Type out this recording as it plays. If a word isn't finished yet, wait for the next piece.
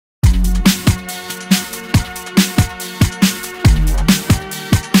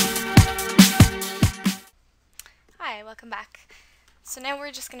welcome back. So now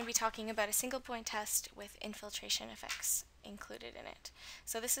we're just going to be talking about a single point test with infiltration effects included in it.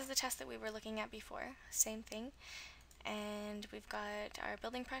 So this is the test that we were looking at before, same thing. And we've got our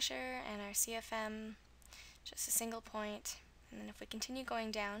building pressure and our CFM, just a single point. And then if we continue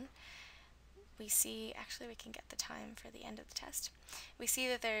going down, we see, actually we can get the time for the end of the test. We see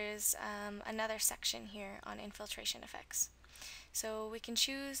that there's another section here on infiltration effects. So we can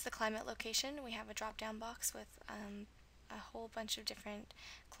choose the climate location. We have a drop-down box with a whole bunch of different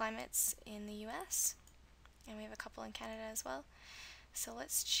climates in the US, and we have a couple in Canada as well. So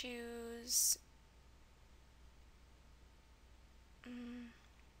let's choose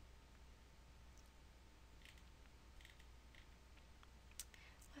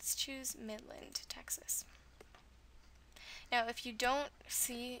Midland, Texas. Now, if you don't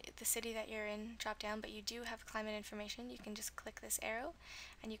see the city that you're in drop down, but you do have climate information, you can just click this arrow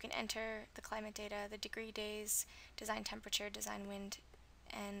and you can enter the climate data, the degree days, design temperature, design wind,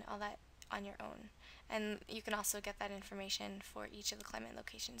 and all that on your own. And you can also get that information for each of the climate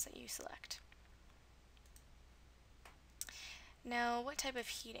locations that you select. Now, what type of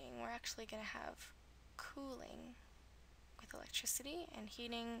heating? We're actually going to have cooling with electricity and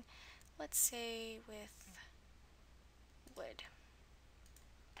heating, let's say with wood.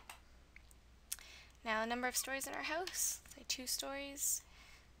 Now, number of stories in our house, say 2 stories,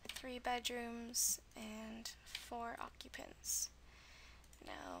 3 bedrooms, and 4 occupants.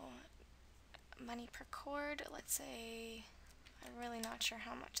 Now, money per cord, let's say, I'm really not sure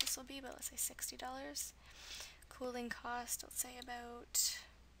how much this will be, but let's say $60. Cooling cost, let's say about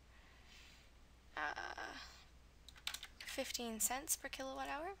 15 cents per kilowatt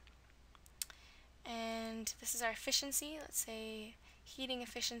hour. And this is our efficiency. Let's say heating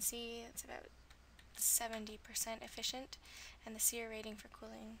efficiency, it's about 70% efficient, and the SEER rating for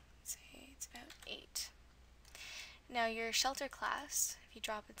cooling, let's say it's about 8. Now your shelter class, if you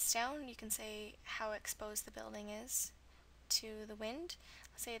drop it down, you can say how exposed the building is to the wind.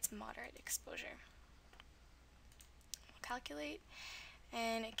 Let's say it's moderate exposure. We'll calculate,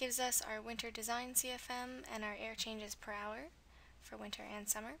 and it gives us our winter design CFM and our air changes per hour for winter and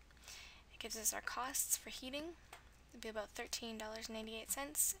summer. Gives us our costs for heating. It'd be about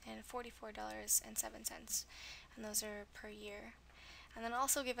 $13.88 and $44.07, and those are per year. And then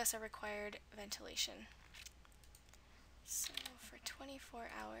also give us a required ventilation. So for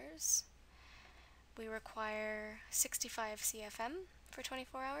 24 hours, we require 65 CFM for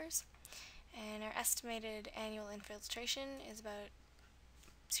 24 hours, and our estimated annual infiltration is about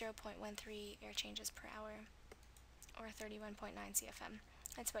 0.13 air changes per hour, or 31.9 CFM.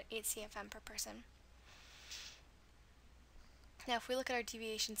 That's about 8 CFM per person. Now if we look at our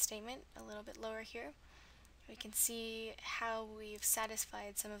deviation statement a little bit lower here, we can see how we've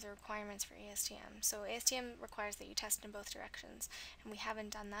satisfied some of the requirements for ASTM. So ASTM requires that you test in both directions, and we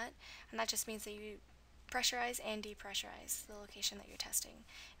haven't done that, and that just means that you pressurize and depressurize the location that you're testing.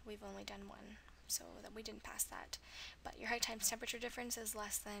 We've only done one, so that we didn't pass that. But your height times temperature difference is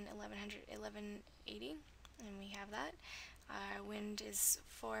less than 1180, and we have that. Our wind is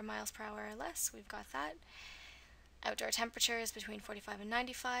 4 miles per hour or less, we've got that. Outdoor temperature is between 45 and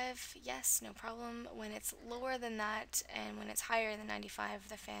 95, yes, no problem. When it's lower than that and when it's higher than 95,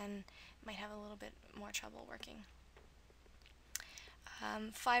 the fan might have a little bit more trouble working.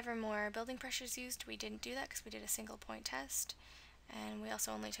 5 or more building pressures used, we didn't do that because we did a single point test. And we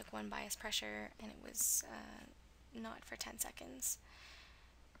also only took 1 bias pressure, and it was not for 10 seconds.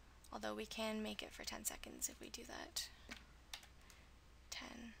 Although we can make it for 10 seconds if we do that.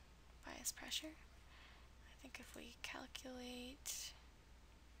 10 bias pressure. I think if we calculate,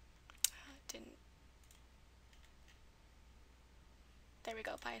 there we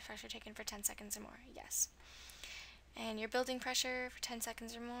go, bias pressure taken for 10 seconds or more, yes. And your building pressure for 10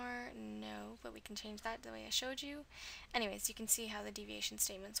 seconds or more, no, but we can change that the way I showed you. Anyways, you can see how the deviation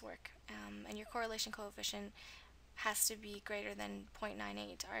statements work, and your correlation coefficient has to be greater than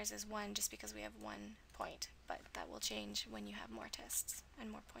 0.98. Ours is 1 just because we have 1 point, but that will change when you have more tests and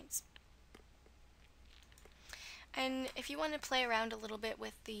more points. And if you want to play around a little bit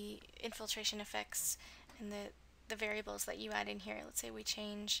with the infiltration effects and the variables that you add in here, let's say we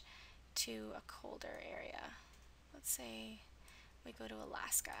change to a colder area. Let's say we go to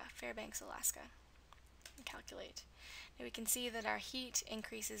Alaska, Fairbanks, Alaska, and calculate. Now we can see that our heat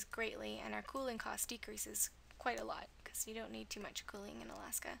increases greatly and our cooling cost decreases quite a lot because you don't need too much cooling in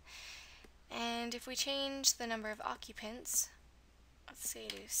Alaska. And if we change the number of occupants, let's say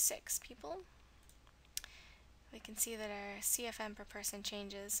to 6 people, we can see that our CFM per person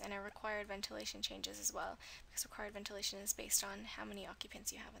changes and our required ventilation changes as well, because required ventilation is based on how many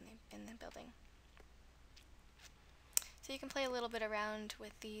occupants you have in the building. So you can play a little bit around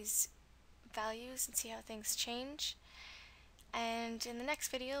with these values and see how things change. And in the next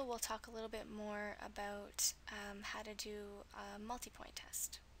video, we'll talk a little bit more about how to do a multi-point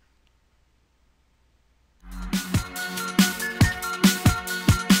test.